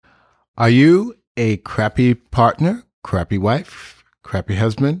Are you a crappy partner, crappy wife, crappy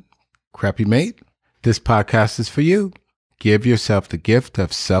husband, crappy mate? This podcast is for you. Give yourself the gift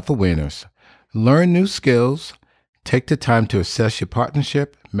of self-awareness. Learn new skills. Take the time to assess your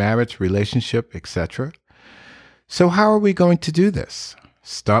partnership, marriage, relationship, etc. So how are we going to do this?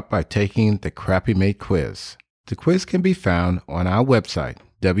 Start by taking the Crappy Mate quiz. The quiz can be found on our website,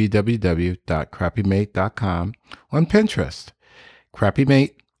 www.crappymate.com, on Pinterest, Crappy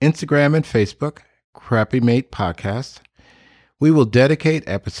Mate, Instagram and Facebook, Crappy Mate Podcast. We will dedicate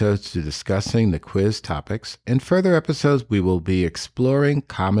episodes to discussing the quiz topics. In further episodes, we will be exploring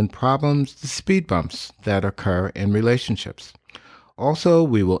common problems, the speed bumps that occur in relationships. Also,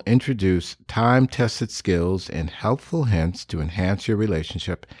 we will introduce time-tested skills and helpful hints to enhance your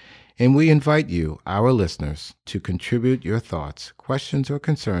relationship, and we invite you, our listeners, to contribute your thoughts, questions, or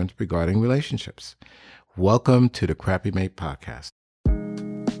concerns regarding relationships. Welcome to the Crappy Mate Podcast.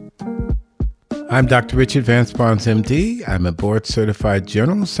 I'm Dr. Richard Vance Barnes, MD. I'm a board-certified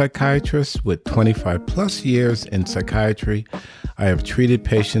general psychiatrist with 25 plus years in psychiatry. I have treated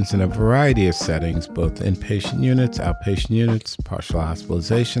patients in a variety of settings, both inpatient units, outpatient units, partial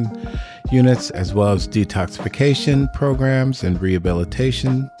hospitalization units, as well as detoxification programs and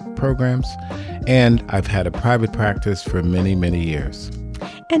rehabilitation programs. And I've had a private practice for many, many years.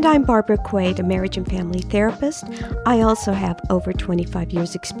 And I'm Barbara Quaid, a marriage and family therapist. I also have over 25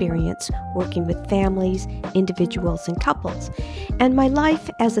 years experience working with families, individuals, and couples. And my life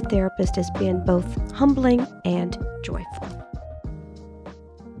as a therapist has been both humbling and joyful.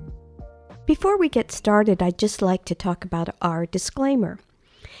 Before we get started, I'd just like to talk about our disclaimer.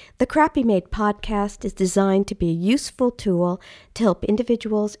 The Crappy Mate podcast is designed to be a useful tool to help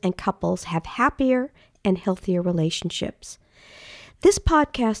individuals and couples have happier and healthier relationships. This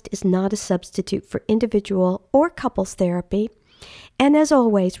podcast is not a substitute for individual or couples therapy, and as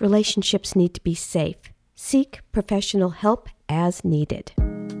always, relationships need to be safe. Seek professional help as needed.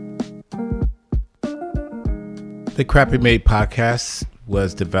 The Crappy Mate podcast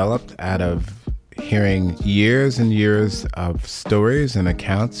was developed out of hearing years and years of stories and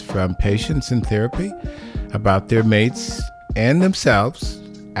accounts from patients in therapy about their mates and themselves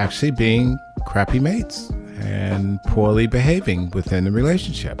actually being crappy mates and poorly behaving within the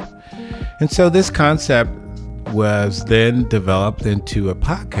relationship. And so this concept was then developed into a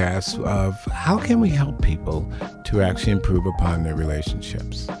podcast of how can we help people to actually improve upon their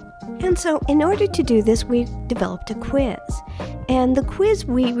relationships. And so in order to do this, we developed a quiz. And the quiz,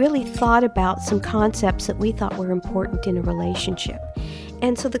 we really thought about some concepts that we thought were important in a relationship.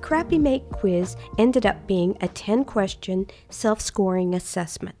 And so the Crappy Mate quiz ended up being a 10-question self-scoring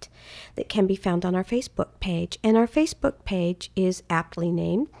assessment that can be found on our Facebook page. And our Facebook page is aptly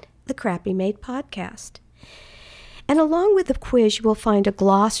named the Crappy Mate Podcast. And along with the quiz, you will find a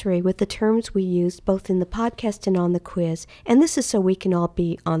glossary with the terms we used both in the podcast and on the quiz. And this is so we can all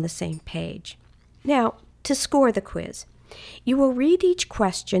be on the same page. Now, to score the quiz, you will read each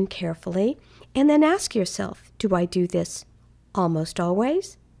question carefully and then ask yourself, do I do this almost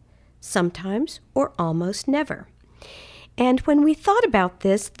always, sometimes, or almost never? And when we thought about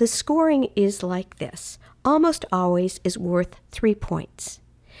this, the scoring is like this. Almost always is worth 3 points.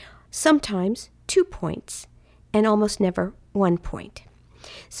 Sometimes 2 points. And almost never 1 point.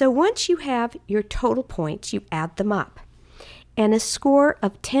 So once you have your total points, you add them up. And a score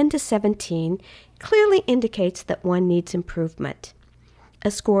of 10 to 17 clearly indicates that one needs improvement.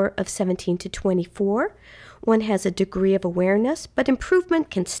 A score of 17 to 24, one has a degree of awareness, but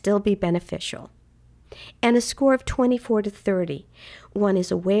improvement can still be beneficial. And a score of 24 to 30, one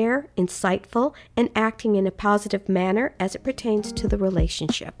is aware, insightful, and acting in a positive manner as it pertains to the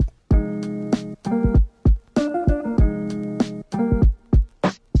relationship.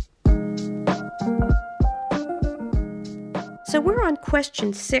 So we're on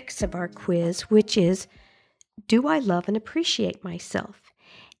question 6 of our quiz, which is, do I love and appreciate myself?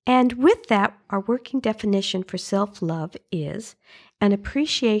 And with that, our working definition for self-love is an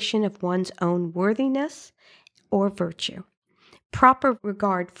appreciation of one's own worthiness or virtue, proper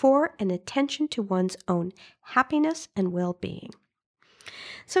regard for and attention to one's own happiness and well-being.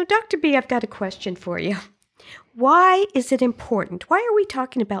 So Dr. B, I've got a question for you. Why is it important? Why are we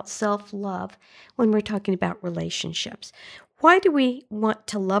talking about self-love when we're talking about relationships? Why do we want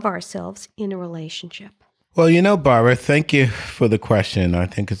to love ourselves in a relationship? Well, Barbara, thank you for the question. I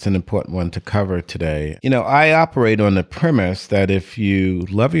think it's an important one to cover today. I operate on the premise that if you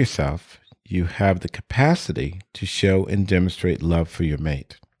love yourself, you have the capacity to show and demonstrate love for your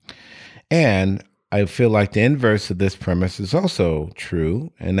mate. And I feel like the inverse of this premise is also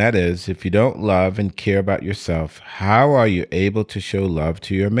true, and that is, if you don't love and care about yourself, how are you able to show love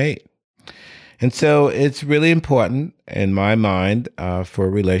to your mate? And so it's really important in my mind for a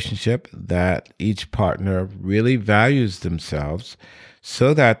relationship that each partner really values themselves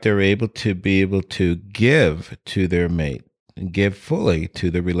so that they're able to give to their mate and give fully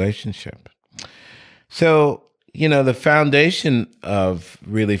to the relationship. So, the foundation of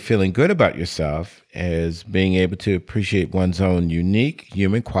really feeling good about yourself is being able to appreciate one's own unique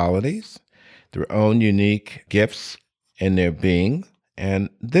human qualities, their own unique gifts in their being. And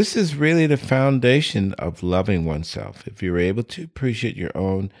this is really the foundation of loving oneself. If you're able to appreciate your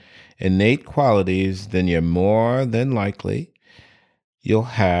own innate qualities, then you're more than likely you'll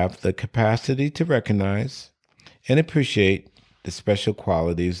have the capacity to recognize and appreciate the special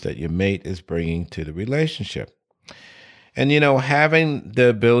qualities that your mate is bringing to the relationship. And, having the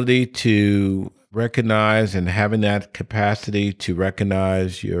ability to recognize and having that capacity to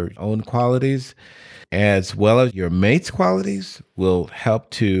recognize your own qualities as well as your mate's qualities will help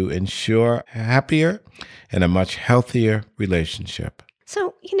to ensure a happier and a much healthier relationship.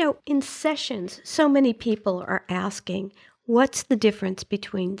 So, in sessions, so many people are asking, what's the difference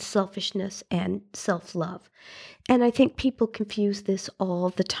between selfishness and self-love? And I think people confuse this all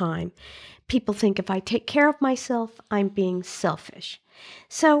the time. People think if I take care of myself, I'm being selfish.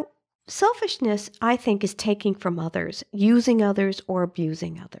 So selfishness, I think, is taking from others, using others, or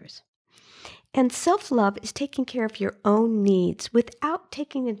abusing others. And self-love is taking care of your own needs without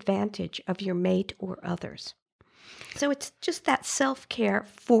taking advantage of your mate or others. So it's just that self-care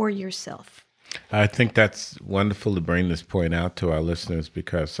for yourself. I think that's wonderful to bring this point out to our listeners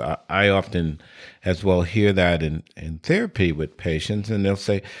because I often as well hear that in therapy with patients, and they'll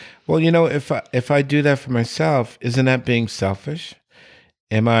say, well, if I do that for myself, isn't that being selfish?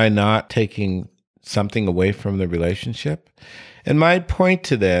 Am I not taking something away from the relationship? And my point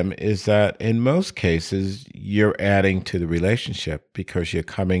to them is that in most cases, you're adding to the relationship because you're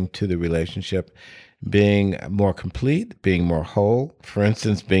coming to the relationship being more complete, being more whole. For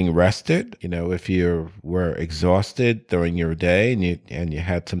instance, being rested. If you were exhausted during your day and you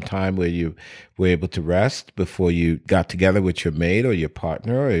had some time where you were able to rest before you got together with your mate or your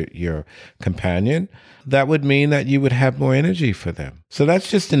partner or your companion, that would mean that you would have more energy for them. So that's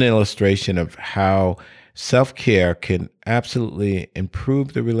just an illustration of how self-care can absolutely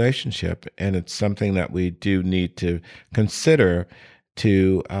improve the relationship, and it's something that we do need to consider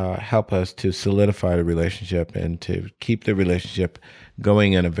to help us to solidify the relationship and to keep the relationship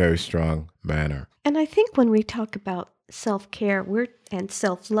going in a very strong manner. And I think when we talk about self-care and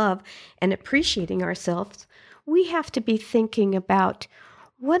self-love and appreciating ourselves, we have to be thinking about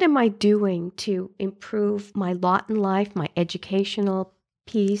what am I doing to improve my lot in life, my educational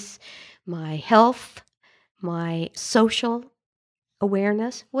piece, my health, my social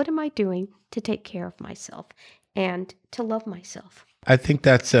awareness? What am I doing to take care of myself and to love myself? I think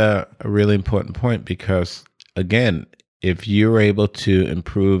that's a really important point because, again, if you're able to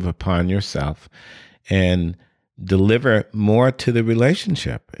improve upon yourself and deliver more to the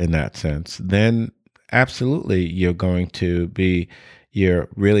relationship in that sense, then absolutely you're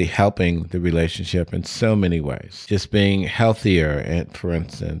really helping the relationship in so many ways. Just being healthier, and for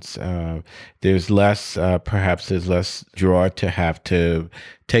instance, there's less draw to have to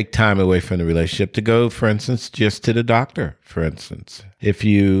take time away from the relationship to go, for instance, just to the doctor, for instance. If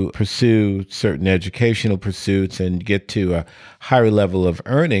you pursue certain educational pursuits and get to a higher level of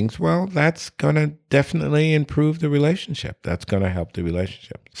earnings, well, that's going to definitely improve the relationship. That's going to help the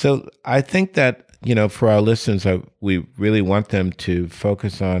relationship. So I think that, for our listeners, we really want them to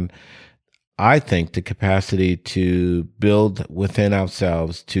focus on, I think, the capacity to build within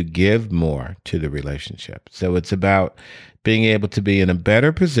ourselves to give more to the relationship. So it's about being able to be in a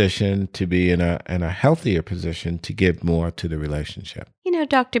better position, to be in a healthier position to give more to the relationship.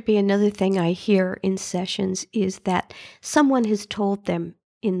 Dr. B, another thing I hear in sessions is that someone has told them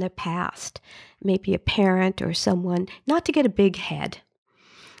in the past, maybe a parent or someone, not to get a big head,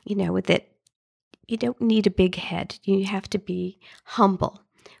 that you don't need a big head. You have to be humble.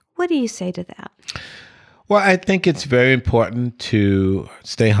 What do you say to that? Well, I think it's very important to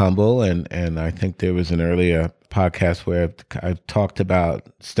stay humble. And I think there was an earlier podcast where I've talked about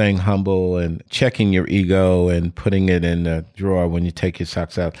staying humble and checking your ego and putting it in a drawer when you take your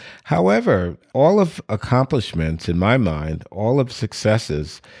socks out. However, all of accomplishments, in my mind, all of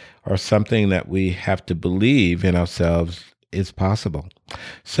successes are something that we have to believe in ourselves is possible.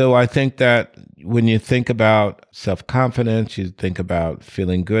 So I think that when you think about self-confidence, you think about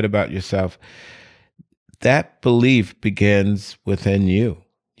feeling good about yourself, that belief begins within you.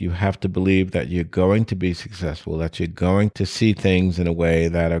 You have to believe that you're going to be successful, that you're going to see things in a way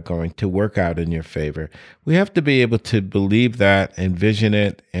that are going to work out in your favor. We have to be able to believe that, envision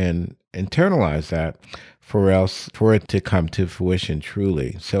it, and internalize that for it to come to fruition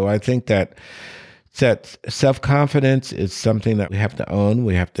truly. So I think that self-confidence is something that we have to own,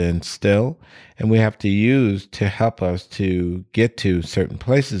 we have to instill, and we have to use to help us to get to certain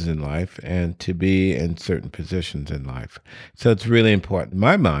places in life and to be in certain positions in life. So it's really important, in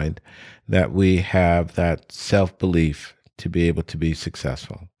my mind, that we have that self-belief to be able to be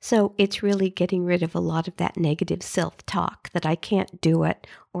successful. So it's really getting rid of a lot of that negative self-talk that I can't do it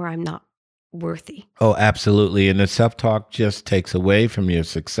or I'm not worthy. Oh, absolutely. And the self-talk just takes away from your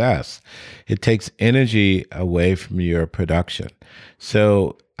success. It takes energy away from your production.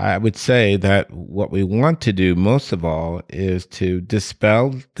 So I would say that what we want to do most of all is to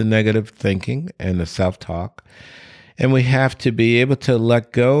dispel the negative thinking and the self-talk. And we have to be able to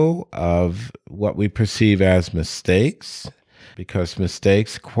let go of what we perceive as mistakes, because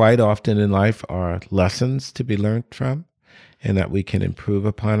mistakes quite often in life are lessons to be learned from, and that we can improve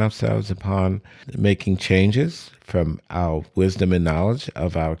upon ourselves upon making changes from our wisdom and knowledge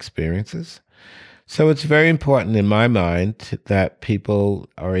of our experiences. So it's very important in my mind that people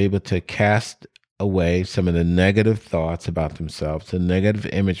are able to cast away some of the negative thoughts about themselves, the negative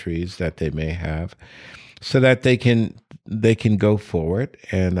imageries that they may have, so that they can go forward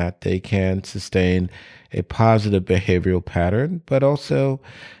and that they can sustain a positive behavioral pattern, but also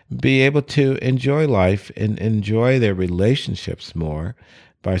be able to enjoy life and enjoy their relationships more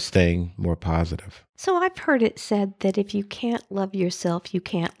by staying more positive. So I've heard it said that if you can't love yourself, you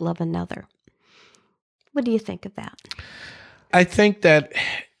can't love another. What do you think of that? I think that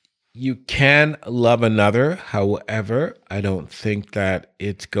you can love another. However, I don't think that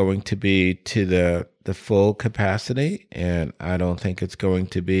it's going to be to the full capacity, and I don't think it's going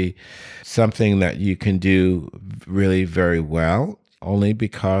to be something that you can do really very well, only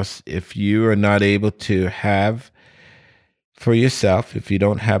because if you are not able to have for yourself, if you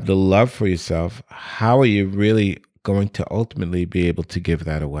don't have the love for yourself, how are you really going to ultimately be able to give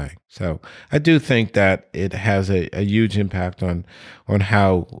that away? So I do think that it has a huge impact on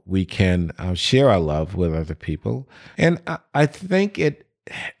how we can share our love with other people. And I think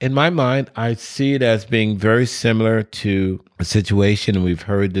in my mind, I see it as being very similar to a situation, and we've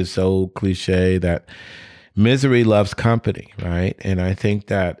heard this old cliche that misery loves company, right? And I think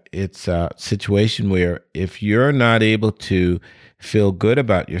that it's a situation where if you're not able to feel good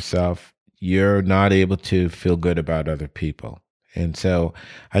about yourself, you're not able to feel good about other people. And so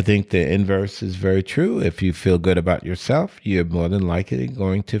I think the inverse is very true. If you feel good about yourself, you're more than likely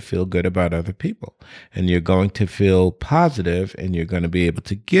going to feel good about other people. And you're going to feel positive, and you're going to be able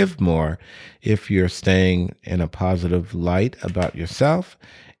to give more if you're staying in a positive light about yourself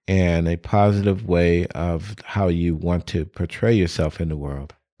and a positive way of how you want to portray yourself in the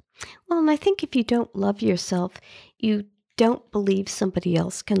world. Well, and I think if you don't love yourself, you don't believe somebody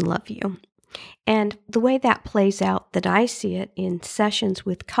else can love you. And the way that plays out, that I see it in sessions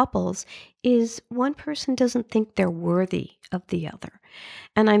with couples, is one person doesn't think they're worthy of the other.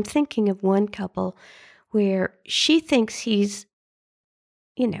 And I'm thinking of one couple where she thinks he's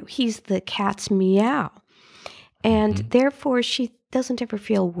the cat's meow. And therefore she doesn't ever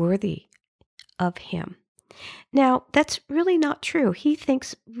feel worthy of him. Now, that's really not true. He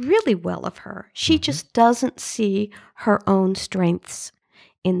thinks really well of her. She just doesn't see her own strengths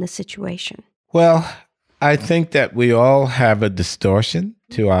in the situation. Well, I think that we all have a distortion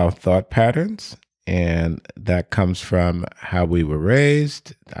to our thought patterns, and that comes from how we were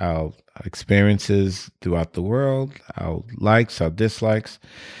raised, our experiences throughout the world, our likes, our dislikes.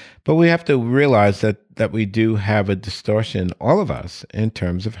 But we have to realize that we do have a distortion, all of us, in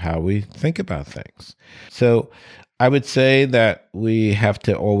terms of how we think about things. So I would say that we have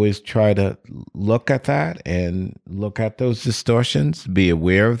to always try to look at that and look at those distortions, be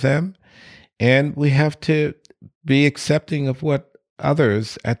aware of them, and we have to be accepting of what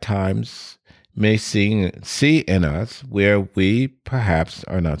others at times may see in us where we perhaps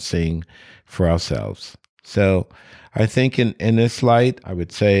are not seeing for ourselves. So I think in this light, I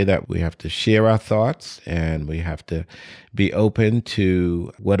would say that we have to share our thoughts, and we have to be open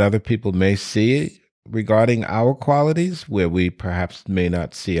to what other people may see regarding our qualities where we perhaps may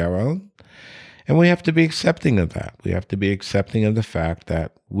not see our own. And we have to be accepting of that. We have to be accepting of the fact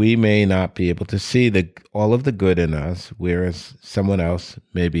that we may not be able to see all of the good in us, whereas someone else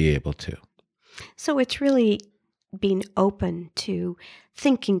may be able to. So it's really being open to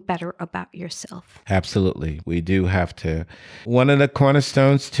thinking better about yourself. Absolutely. We do have to. One of the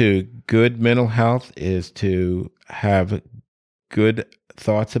cornerstones to good mental health is to have good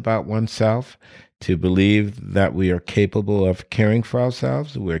thoughts about oneself, to believe that we are capable of caring for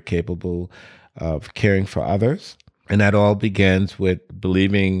ourselves, we're capable of caring for others. And that all begins with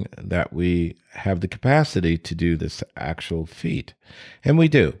believing that we have the capacity to do this actual feat. And we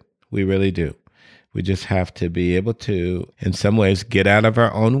do. We really do. We just have to be able to, in some ways, get out of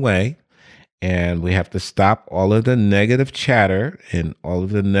our own way. And we have to stop all of the negative chatter and all of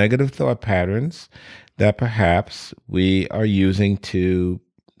the negative thought patterns that perhaps we are using to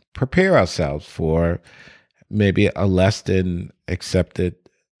prepare ourselves for maybe a less than accepted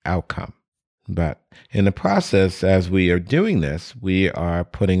outcome. But in the process, as we are doing this, we are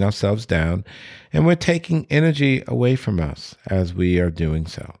putting ourselves down and we're taking energy away from us as we are doing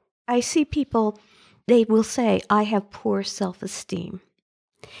so. I see people, they will say, I have poor self-esteem.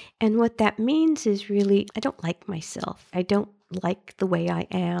 And what that means is really, I don't like myself. I don't like the way I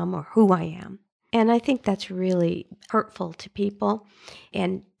am or who I am. And I think that's really hurtful to people.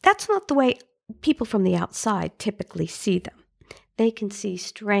 And that's not the way people from the outside typically see them. They can see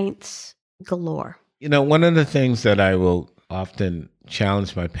strengths galore. You know, one of the things that I will often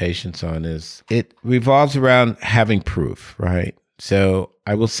challenge my patients on is it revolves around having proof, right? So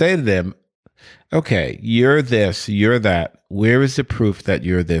I will say to them, okay, you're this, you're that. Where is the proof that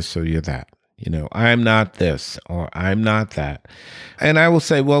you're this or you're that? You know, I'm not this or I'm not that. And I will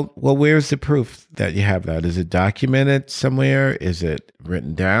say, well, where's the proof that you have that? Is it documented somewhere? Is it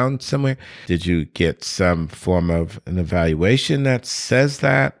written down somewhere? Did you get some form of an evaluation that says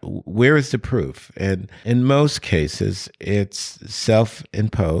that? Where is the proof? And in most cases, it's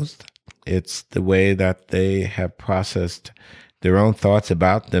self-imposed. It's the way that they have processed their own thoughts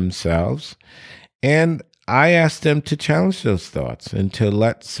about themselves. And I ask them to challenge those thoughts and to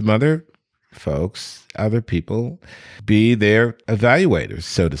let some other folks, other people, be their evaluators,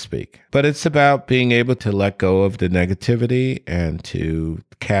 so to speak. But it's about being able to let go of the negativity and to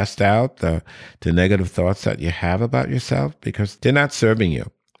cast out the negative thoughts that you have about yourself because they're not serving you.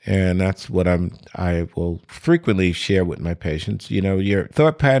 And that's what I will frequently share with my patients. You know, your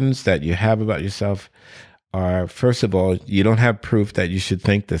thought patterns that you have about yourself are, first of all, you don't have proof that you should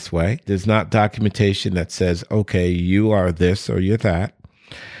think this way. There's not documentation that says, okay, you are this or you're that.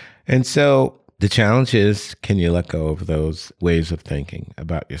 And so the challenge is, can you let go of those ways of thinking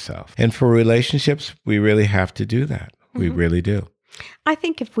about yourself? And for relationships, we really have to do that. Mm-hmm. We really do. I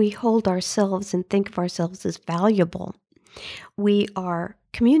think if we hold ourselves and think of ourselves as valuable, we are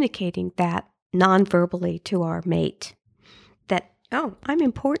communicating that non-verbally to our mate that, oh, I'm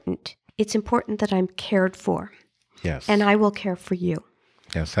important. It's important that I'm cared for. Yes. And I will care for you.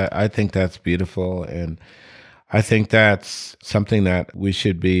 Yes, I think that's beautiful. And I think that's something that we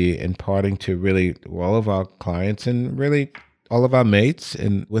should be imparting to really all of our clients and really all of our mates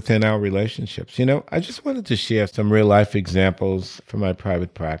and within our relationships. You know, I just wanted to share some real life examples from my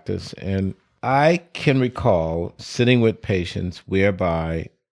private practice. And I can recall sitting with patients whereby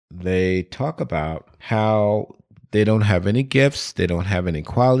they talk about how they don't have any gifts, they don't have any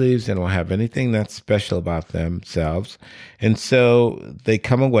qualities, they don't have anything that's special about themselves. And so they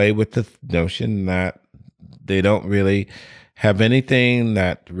come away with the notion that they don't really have anything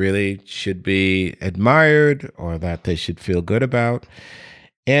that really should be admired or that they should feel good about.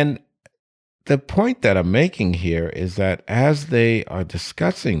 And the point that I'm making here is that as they are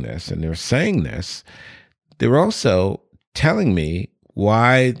discussing this and they're saying this, they're also telling me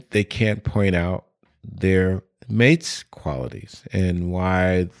why they can't point out their mates' qualities and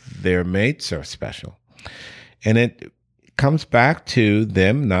why their mates are special. And it comes back to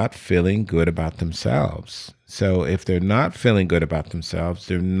them not feeling good about themselves. So if they're not feeling good about themselves,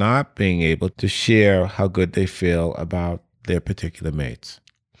 they're not being able to share how good they feel about their particular mates.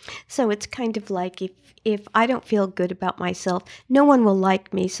 So it's kind of like if I don't feel good about myself, no one will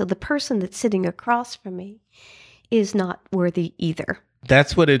like me. So the person that's sitting across from me is not worthy either.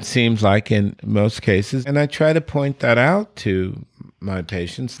 That's what it seems like in most cases. And I try to point that out to my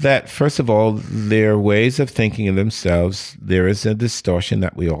patients that, first of all, their ways of thinking of themselves, there is a distortion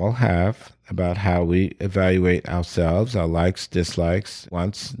that we all have about how we evaluate ourselves, our likes, dislikes,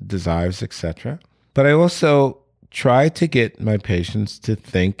 wants, desires, etc. But I also try to get my patients to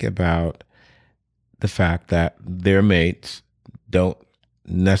think about the fact that their mates don't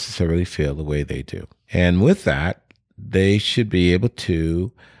necessarily feel the way they do. And with that, they should be able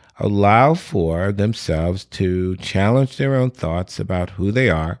to allow for themselves to challenge their own thoughts about who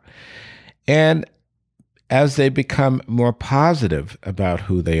they are. And as they become more positive about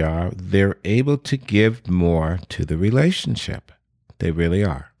who they are, they're able to give more to the relationship. They really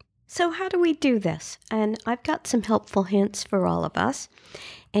are. So how do we do this? And I've got some helpful hints for all of us.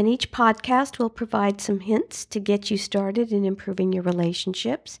 And each podcast will provide some hints to get you started in improving your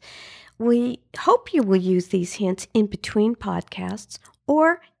relationships. We hope you will use these hints in between podcasts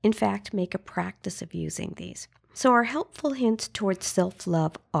or, in fact, make a practice of using these. So our helpful hints towards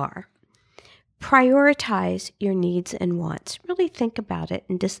self-love are: prioritize your needs and wants. Really think about it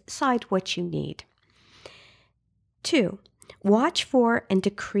and decide what you need. 2, watch for and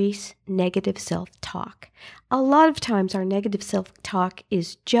decrease negative self-talk. A lot of times our negative self-talk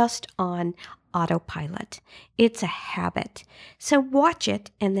is just on autopilot. It's a habit. So watch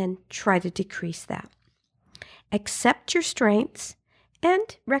it and then try to decrease that. Accept your strengths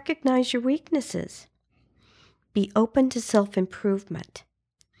and recognize your weaknesses. Be open to self-improvement.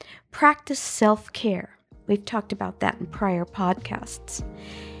 Practice self-care. We've talked about that in prior podcasts.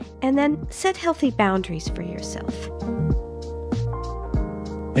 And then set healthy boundaries for yourself.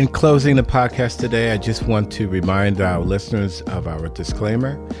 In closing the podcast today, I just want to remind our listeners of our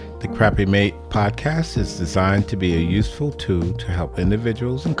disclaimer. The Crappy Mate podcast is designed to be a useful tool to help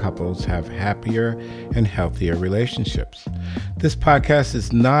individuals and couples have happier and healthier relationships. This podcast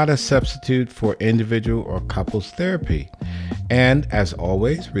is not a substitute for individual or couples therapy. And as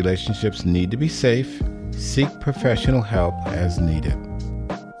always, relationships need to be safe. Seek professional help as needed.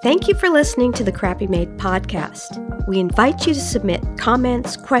 Thank you for listening to the Crappy Mate podcast. We invite you to submit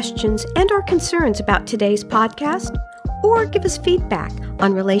comments, questions, and/or concerns about today's podcast, or give us feedback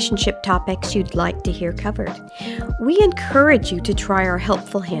on relationship topics you'd like to hear covered. We encourage you to try our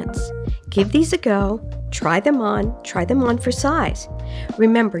helpful hints. Give these a go, try them on for size.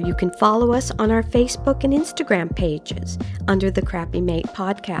 Remember, you can follow us on our Facebook and Instagram pages under the Crappy Mate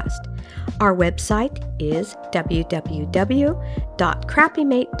podcast. Our website is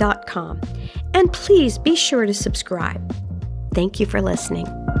www.crappymate.com. And please be sure to subscribe. Thank you for listening.